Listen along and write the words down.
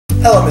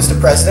Hello, Mr.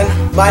 President.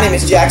 My name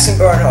is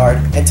Bernhard,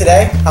 and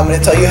today I'm going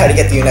to tell you how to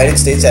get the United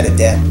States out of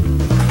debt.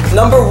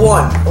 Number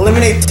 1,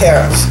 eliminate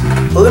tariffs.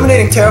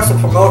 Eliminating tariffs will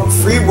promote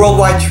free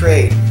worldwide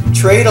trade.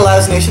 Trade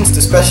allows nations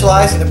to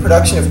specialize in the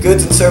production of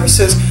goods and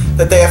services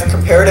that they have a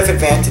comparative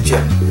advantage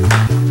in.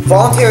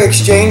 Voluntary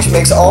exchange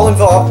makes all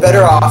involved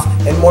better off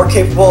and more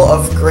capable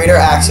of greater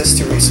access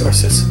to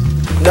resources.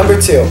 Number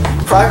 2,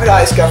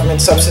 privatize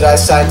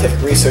government-subsidized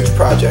scientific research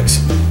projects.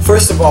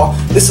 First of all,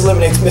 this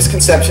eliminates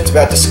misconceptions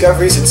about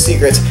discoveries and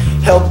secrets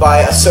held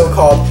by a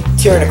so-called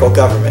tyrannical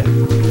government.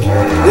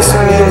 This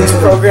would mean these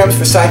programs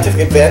for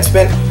scientific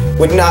advancement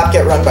would not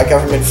get run by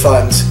government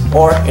funds,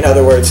 or, in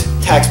other words,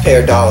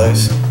 taxpayer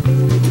dollars.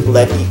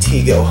 Let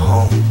ET go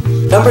home.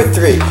 Number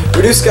 3,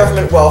 reduce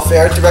government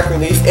welfare, direct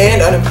relief,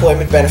 and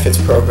unemployment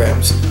benefits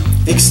programs.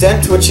 The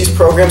extent to which these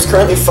programs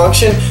currently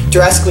function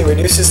drastically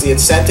reduces the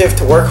incentive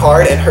to work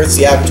hard and hurts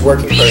the average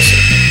working person.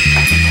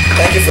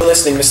 Thank you for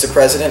listening, Mr.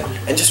 President,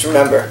 and just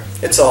remember,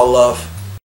 it's all love.